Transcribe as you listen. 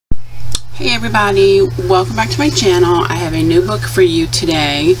Hey everybody, welcome back to my channel. I have a new book for you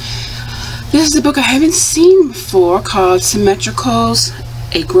today. This is a book I haven't seen before called Symmetricals,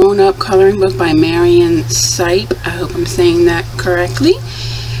 a grown-up coloring book by Marion Sipe. I hope I'm saying that correctly.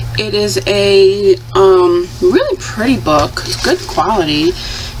 It is a really pretty book. It's good quality.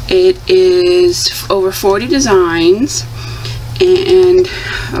 It is over 40 designs, and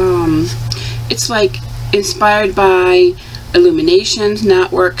it's like inspired by illuminations,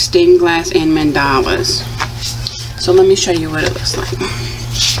 knotwork, stained glass, and mandalas. So let me show you what it looks like.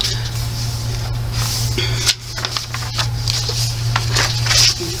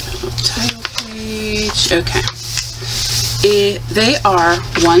 Title page. Okay. They are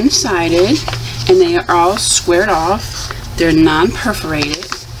one-sided and they are all squared off. They're non-perforated,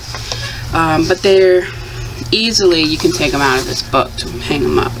 but they're easily, you can take them out of this book to hang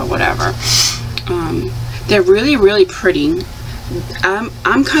them up or whatever. They're really pretty. I'm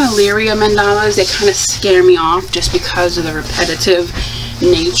kind of leery of mandalas. They kind of scare me off just because of the repetitive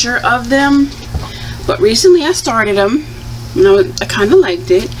nature of them. But recently I started them. You know, I kind of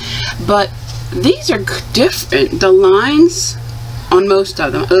liked it. But these are different. The lines on most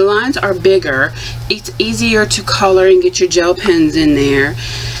of them, the lines are bigger. It's easier to color and get your gel pens in there.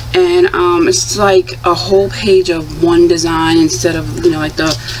 And it's like a whole page of one design instead of, you know, like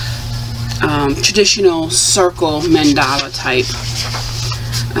the traditional circle mandala type.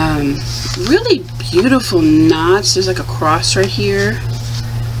 Really beautiful knots. There's like a cross right here.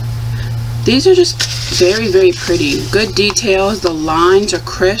 These are just very pretty. Good details. The lines are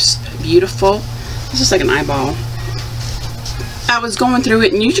crisp, beautiful. This is like an eyeball. I was going through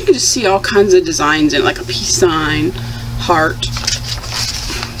it and you can just see all kinds of designs in, like a peace sign, heart.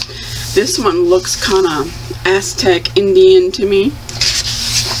 This one looks kind of Aztec Indian to me.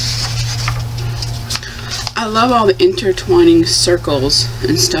 I love all the intertwining circles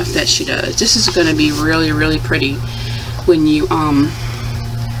and stuff that she does. This is going to be really pretty when you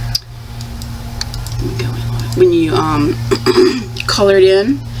color it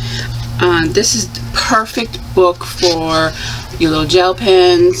in. This is the perfect book for your little gel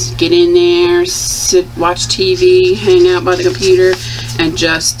pens. Get in there, sit, watch TV, hang out by the computer, and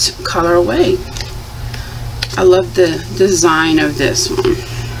just color away. I love the design of this one.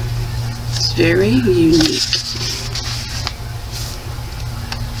 It's very unique.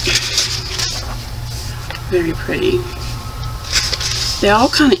 Very pretty. They all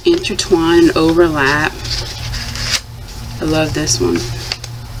kind of intertwine and overlap. I love this one.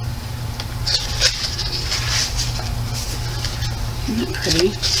 Isn't that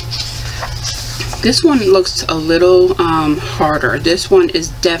pretty? This one looks a little harder. This one is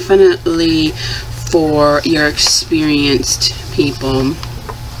definitely for your experienced people.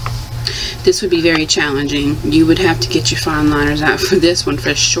 This would be very challenging. You would have to get your fine liners out for this one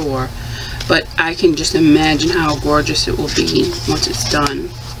for sure. But I can just imagine how gorgeous it will be once it's done.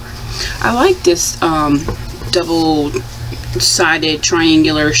 I like this double-sided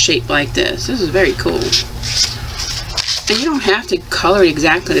triangular shape like this. This is very cool. And you don't have to color it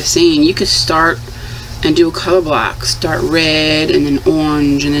exactly the same. You could start and do a color block. Start red and then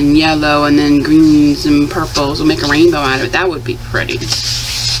orange and then yellow and then greens and purples. We'll make a rainbow out of it. That would be pretty.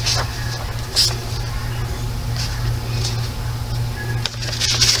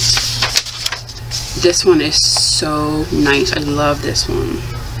 This one is so nice. I love this one.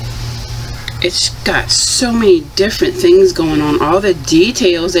 It's got so many different things going on. All the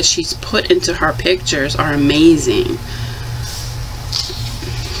details that she's put into her pictures are amazing.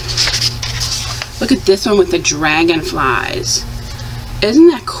 Look at this one with the dragonflies. Isn't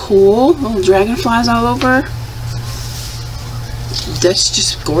that cool? Little dragonflies all over. That's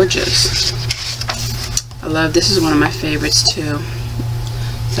just gorgeous. I love this. Is one of my favorites too.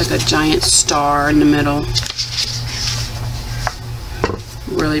 It's like a giant star in the middle.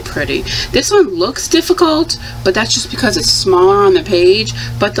 Really pretty. This one looks difficult, but that's just because it's smaller on the page.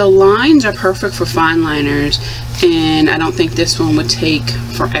 But the lines are perfect for fine liners, and I don't think this one would take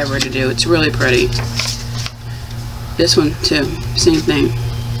forever to do. It's really pretty. This one too, same thing.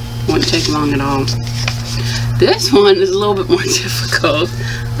 Wouldn't take long at all. This one is a little bit more difficult.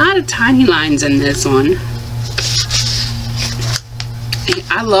 A lot of tiny lines in this one.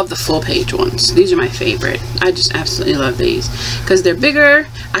 I love the full page ones. These are my favorite. I just absolutely love these because they're bigger.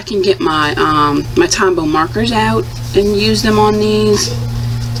 I can get my my Tombow markers out and use them on these.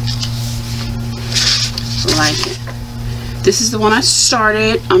 Like it. This is the one I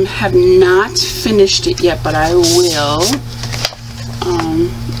started. Have not finished it yet, but I will.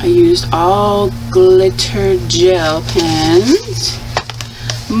 I used all glitter gel pens.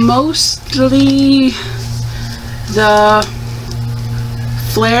 Mostly the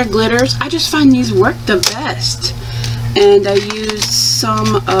flare glitters. I just find these work the best. And I used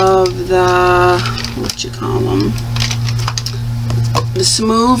some of the, what you call them, the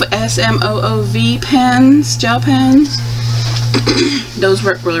Smooth S-M-O-O-V pens, gel pens. Those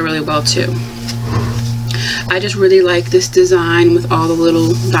work really, really well too. I just really like this design with all the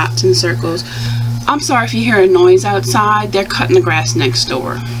little dots and circles. I'm sorry if you hear a noise outside. They're cutting the grass next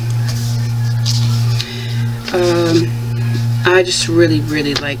door. I just really,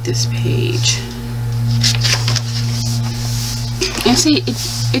 really like this page. And see,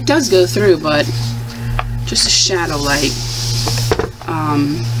 it does go through, but just a shadow light.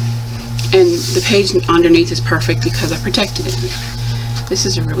 And the page underneath is perfect because I protected it. This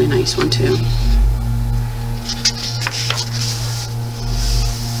is a really nice one too.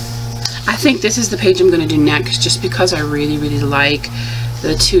 I think this is the page I'm going to do next, just because I really, really like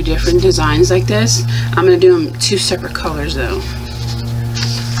the two different designs like this. I'm going to do them two separate colors though.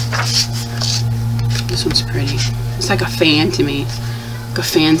 This one's pretty. It's like a fan to me, like a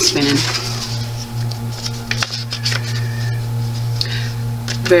fan spinning.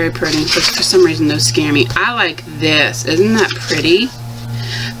 Very pretty, but for some reason those scare me. I like this. Isn't that pretty?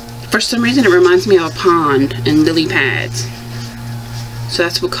 For some reason it reminds me of a pond and lily pads. So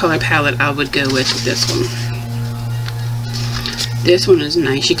that's what color palette I would go with this one. This one is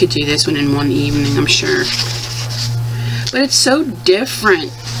nice. You could do this one in one evening, I'm sure. But it's so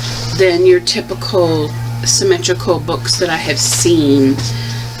different than your typical symmetrical books that I have seen.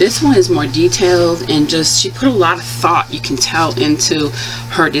 This one is more detailed, and just, she put a lot of thought, you can tell, into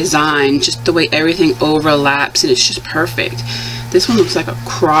her design. Just the way everything overlaps, and it's just perfect. This one looks like a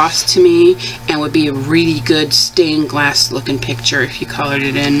cross to me, and would be a really good stained glass looking picture if you colored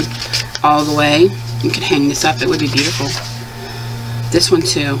it in all the way. You could hang this up, it would be beautiful. This one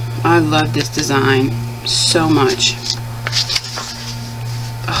too. I love this design so much.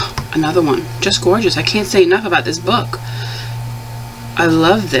 Oh, another one. Just gorgeous. I can't say enough about this book. I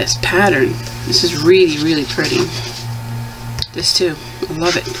love this pattern. This is really, really pretty. This too. I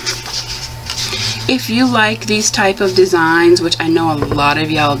love it. If you like these type of designs, which I know a lot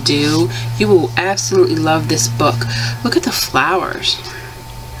of y'all do, you will absolutely love this book. Look at the flowers.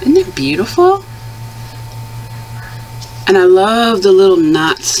 Isn't it beautiful? And I love the little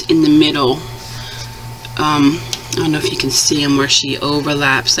knots in the middle. I don't know if you can see them where she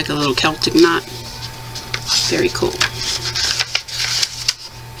overlaps like a little Celtic knot. Very cool.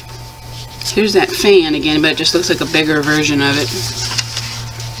 Here's that fan again, but it just looks like a bigger version of it.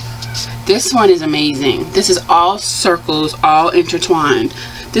 This one is amazing. This is all circles, all intertwined.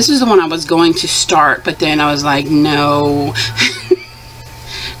 This is the one I was going to start, but then I was like, no.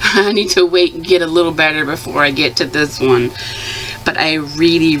 I need to wait and get a little better before I get to this one. But I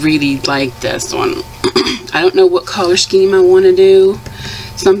really, really like this one. I don't know what color scheme I want to do.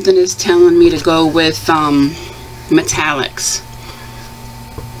 Something is telling me to go with metallics.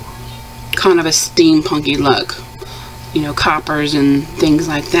 Kind of a steampunky look. You know, coppers and things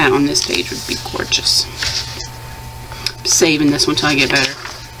like that on this page would be gorgeous. I'm saving this one till I get better.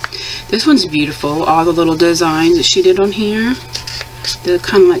 This one's beautiful. All the little designs that she did on here. They're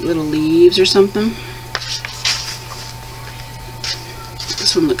kind of like little leaves or something.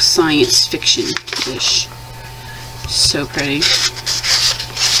 This one looks science fiction-ish. So pretty.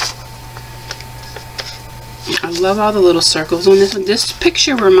 I love all the little circles on this one. This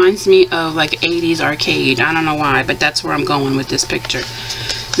picture reminds me of like 80s arcade. I don't know why, but that's where I'm going with this picture.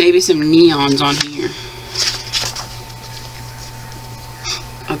 Maybe some neons on here.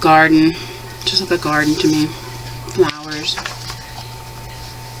 A garden. Just like a garden to me. Flowers.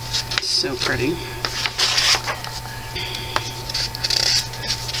 So pretty.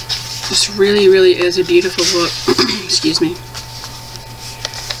 This really, really is a beautiful book. Excuse me.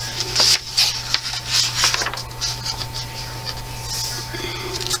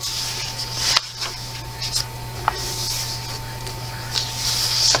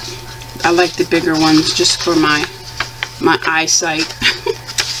 I like the bigger ones just for my eyesight.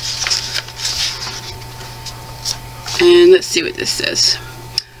 And let's see what this says.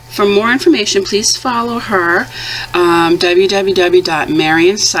 For more information, please follow her,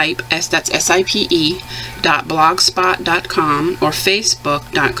 www.marionsipe, that's SIPE.blogspot.com, or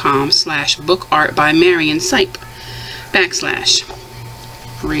facebook.com/bookartbymarionsipe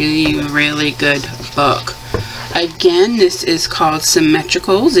 / Really, really good book. Again, this is called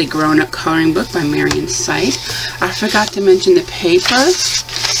Symmetricals, a grown-up coloring book by Marion Sipe. I forgot to mention the paper.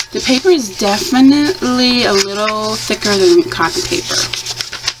 The paper is definitely a little thicker than copy paper.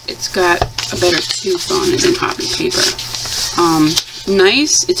 It's got a better tooth on it than copy paper.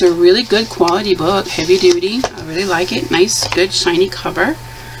 Nice. It's a really good quality book, heavy duty. I really like it. Nice, good, shiny cover.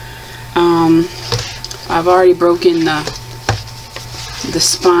 I've already broken the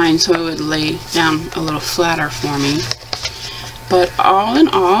spine so it would lay down a little flatter for me. But all in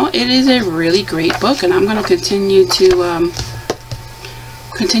all, it is a really great book, and I'm going to continue to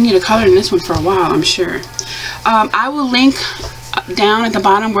color in this one for a while, I'm sure. I will link down at the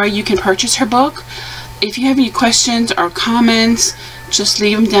bottom where you can purchase her book. If you have any questions or comments, just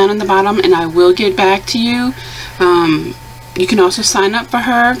leave them down in the bottom and I will get back to you. You can also sign up for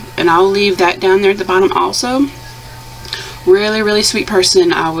her, and I'll leave that down there at the bottom also. Really sweet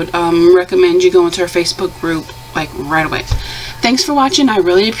person. I would recommend you go into her Facebook group like right away. Thanks for watching. I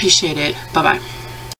really appreciate it. Bye bye.